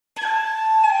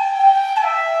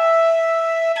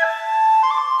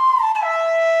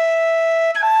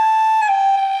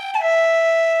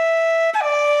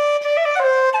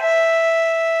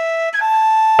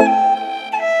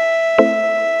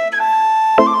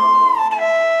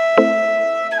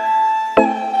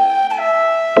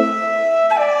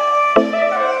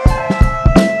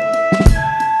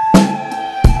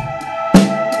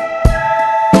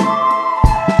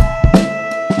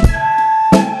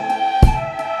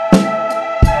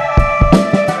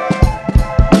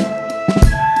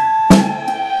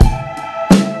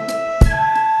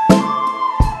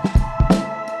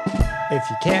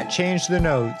change the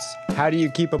notes, how do you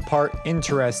keep a part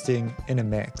interesting in a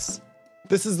mix?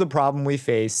 This is the problem we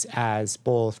face as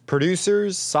both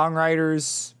producers,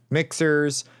 songwriters,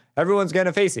 mixers. Everyone's going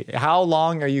to face it. How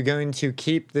long are you going to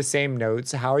keep the same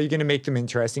notes? How are you going to make them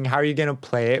interesting? How are you going to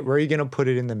play it? Where are you going to put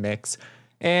it in the mix?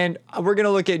 And we're going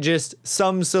to look at just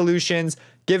some solutions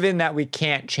given that we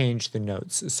can't change the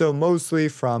notes. So mostly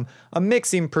from a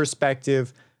mixing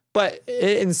perspective, but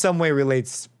it in some way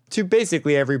relates to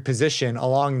basically every position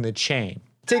along the chain.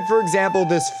 Take, for example,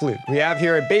 this flute. We have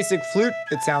here a basic flute.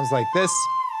 It sounds like this.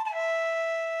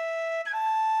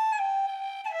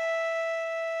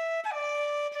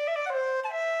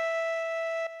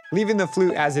 Leaving the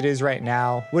flute as it is right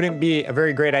now wouldn't be a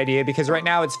very great idea because right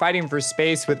now it's fighting for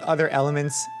space with other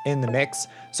elements in the mix.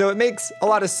 So it makes a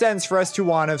lot of sense for us to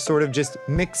want to sort of just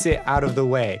mix it out of the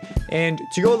way. And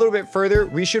to go a little bit further,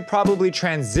 we should probably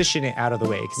transition it out of the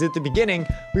way because at the beginning,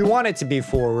 we want it to be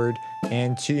forward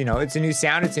and to, it's a new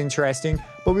sound, it's interesting,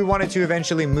 but we want it to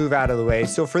eventually move out of the way.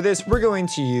 So for this, we're going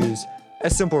to use a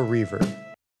simple reverb.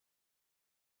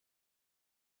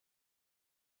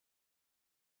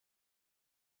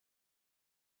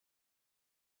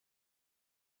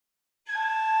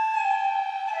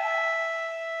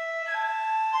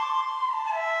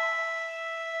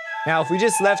 Now, if we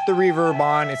just left the reverb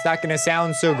on, it's not going to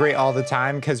sound so great all the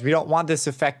time because we don't want this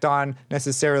effect on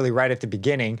necessarily right at the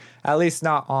beginning, at least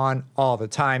not on all the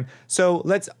time. So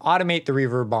let's automate the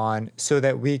reverb on so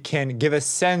that we can give a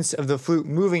sense of the flute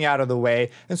moving out of the way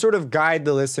and sort of guide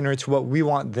the listener to what we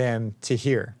want them to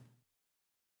hear.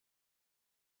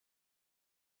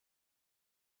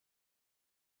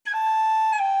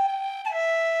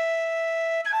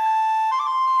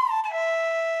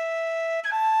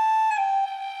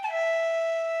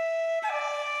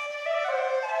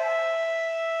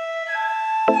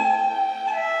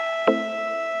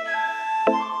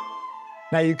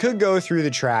 Now you could go through the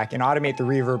track and automate the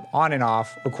reverb on and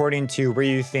off according to where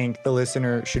you think the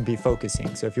listener should be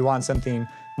focusing. So if you want something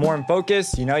more in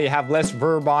focus, you have less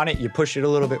verb on it, you push it a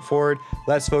little bit forward,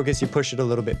 less focus, you push it a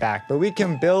little bit back. But we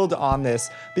can build on this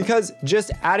because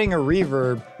just adding a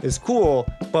reverb is cool,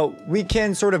 but we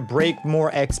can sort of break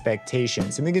more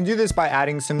expectations. And we can do this by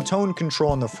adding some tone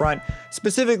control in the front,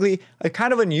 specifically a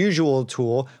kind of unusual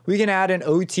tool. We can add an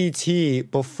OTT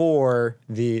before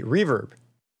the reverb.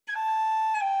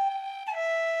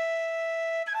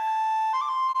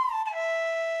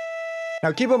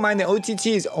 Now keep in mind the OTT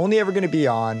is only ever going to be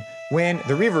on when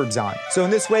the reverb's on. So in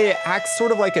this way it acts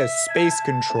sort of like a space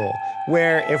control,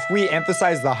 where if we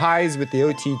emphasize the highs with the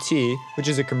OTT, which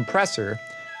is a compressor,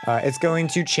 it's going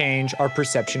to change our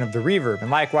perception of the reverb. And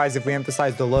likewise, if we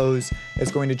emphasize the lows, it's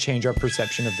going to change our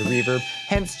perception of the reverb,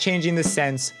 hence changing the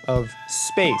sense of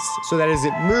space. So that as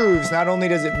it moves, not only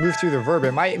does it move through the verb,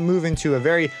 it might move into a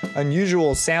very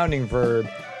unusual sounding verb,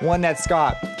 one that's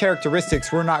got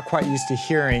characteristics we're not quite used to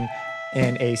hearing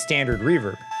in a standard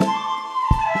reverb.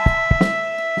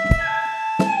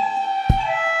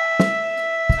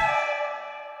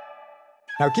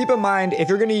 Now keep in mind, if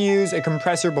you're going to use a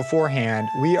compressor beforehand,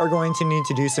 we are going to need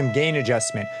to do some gain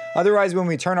adjustment. Otherwise, when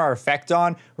we turn our effect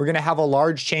on, we're going to have a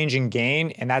large change in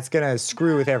gain, and that's going to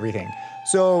screw with everything.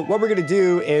 So what we're going to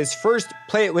do is first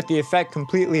play it with the effect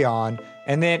completely on,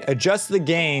 and then adjust the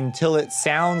gain till it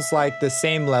sounds like the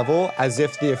same level as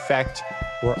if the effect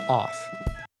were off.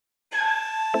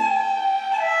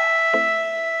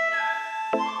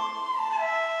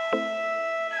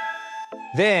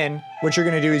 Then what you're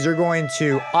going to do is you're going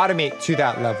to automate to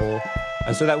that level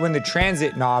so that when the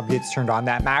transit knob gets turned on,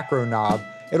 that macro knob,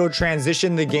 it'll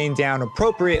transition the gain down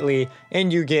appropriately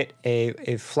and you get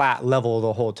a flat level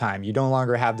the whole time. You no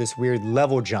longer have this weird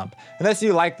level jump. Unless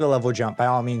you like the level jump, by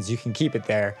all means, you can keep it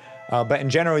there. But in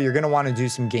general, you're going to want to do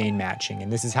some gain matching,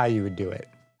 and this is how you would do it.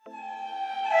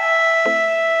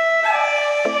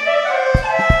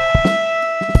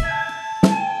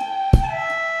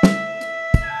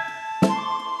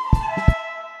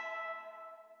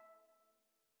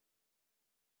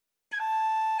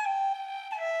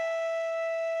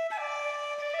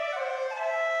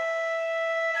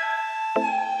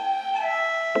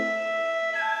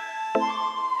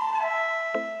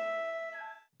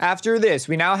 After this,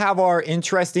 we now have our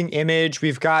interesting image.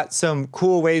 We've got some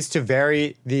cool ways to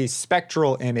vary the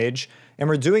spectral image, and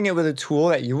we're doing it with a tool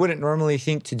that you wouldn't normally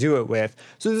think to do it with.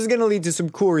 So this is going to lead to some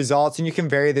cool results, and you can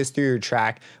vary this through your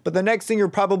track. But the next thing you're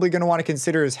probably going to want to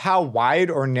consider is how wide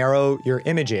or narrow your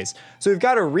image is. So we've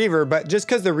got a reverb, but just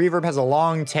because the reverb has a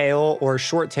long tail or a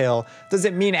short tail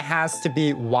doesn't mean it has to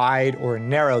be wide or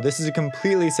narrow. This is a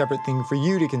completely separate thing for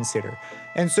you to consider.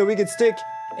 And so we could stick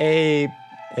a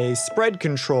spread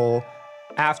control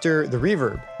after the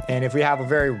reverb. And if we have a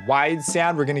very wide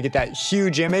sound, we're gonna get that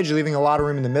huge image, leaving a lot of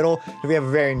room in the middle. If we have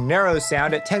a very narrow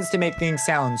sound, it tends to make things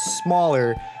sound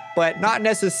smaller, but not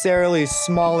necessarily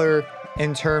smaller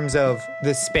in terms of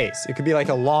the space. It could be like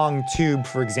a long tube,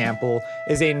 for example,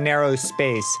 is a narrow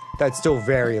space that's still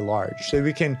very large. So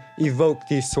we can evoke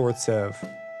these sorts of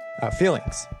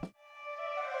feelings.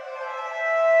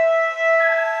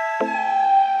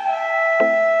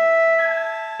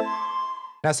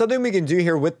 Now, something we can do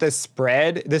here with the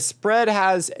spread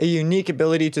has a unique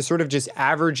ability to sort of just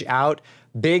average out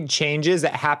big changes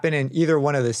that happen in either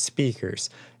one of the speakers.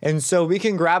 And so we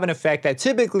can grab an effect that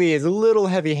typically is a little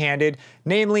heavy-handed,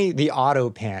 namely the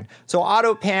Autopan. So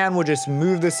Autopan will just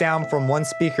move the sound from one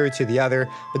speaker to the other,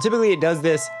 but typically it does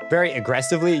this very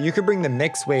aggressively. You could bring the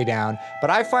mix way down,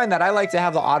 but I find that I like to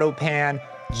have the Autopan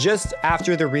just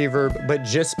after the reverb, but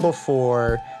just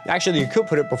before. Actually, you could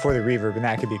put it before the reverb and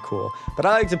that could be cool, but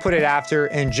I like to put it after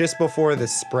and just before the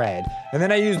spread. And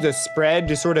then I use the spread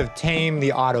to sort of tame the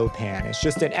Autopan. It's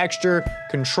just an extra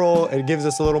control. It gives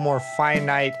us a little more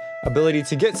finite ability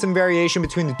to get some variation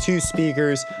between the two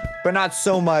speakers, but not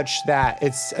so much that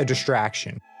it's a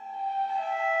distraction.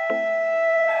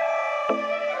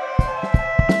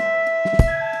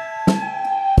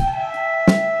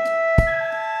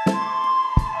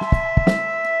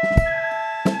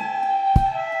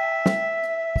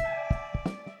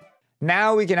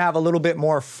 Now we can have a little bit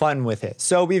more fun with it.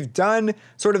 So we've done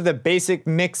sort of the basic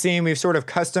mixing, we've sort of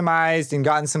customized and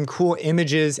gotten some cool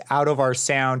images out of our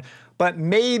sound, but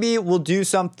maybe we'll do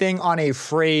something on a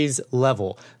phrase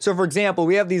level. So for example,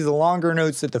 we have these longer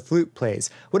notes that the flute plays.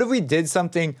 What if we did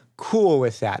something cool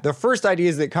with that? The first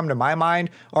ideas that come to my mind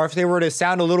are if they were to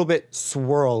sound a little bit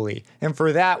swirly. And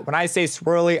for that, when I say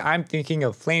swirly, I'm thinking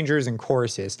of flangers and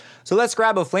choruses. So let's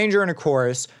grab a flanger and a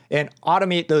chorus and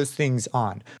automate those things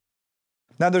on.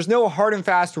 Now, there's no hard and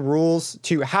fast rules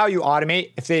to how you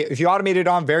automate. If you automate it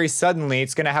on very suddenly,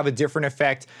 it's gonna have a different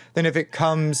effect than if it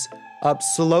comes up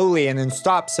slowly and then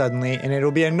stops suddenly, and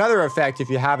it'll be another effect if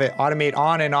you have it automate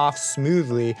on and off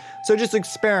smoothly. So just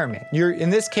experiment. In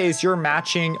this case, you're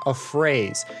matching a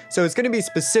phrase. So it's gonna be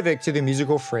specific to the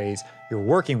musical phrase you're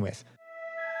working with.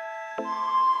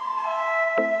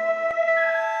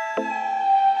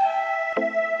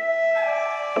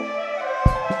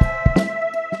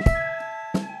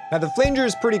 Now the flanger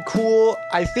is pretty cool.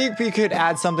 I think we could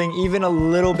add something even a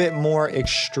little bit more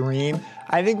extreme.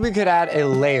 I think we could add a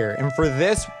layer. And for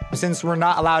this, since we're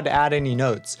not allowed to add any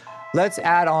notes, let's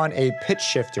add on a pitch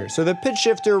shifter. So the pitch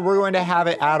shifter, we're going to have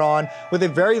it add on with a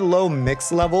very low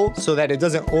mix level so that it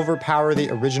doesn't overpower the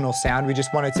original sound. We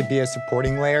just want it to be a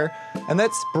supporting layer. And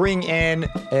let's bring in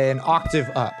an octave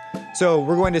up. So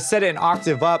we're going to set it an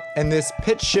octave up, and this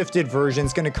pitch shifted version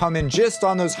is going to come in just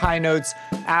on those high notes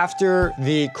after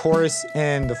the chorus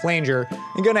and the flanger,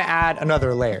 and going to add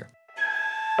another layer.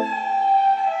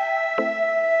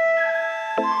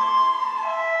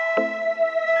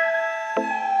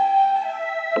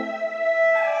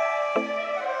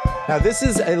 Now this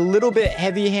is a little bit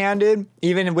heavy-handed,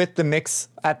 even with the mix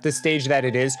at the stage that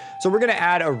it is. So we're gonna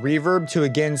add a reverb to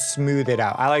again smooth it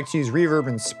out. I like to use reverb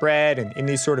and spread and in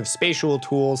these sort of spatial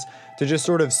tools to just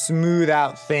sort of smooth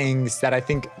out things that I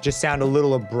think just sound a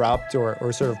little abrupt or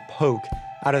sort of poke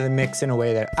out of the mix in a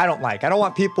way that I don't like. I don't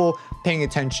want people paying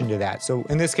attention to that. So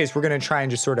in this case, we're gonna try and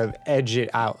just sort of edge it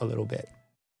out a little bit.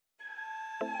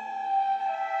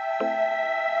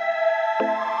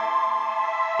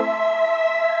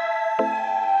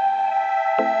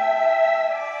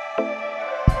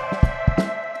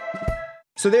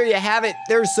 So there you have it.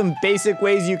 There's some basic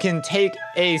ways you can take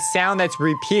a sound that's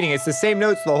repeating. It's the same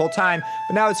notes the whole time,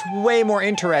 but now it's way more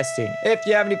interesting. If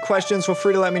you have any questions, feel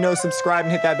free to let me know, subscribe,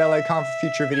 and hit that bell icon for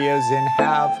future videos, and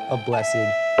have a blessed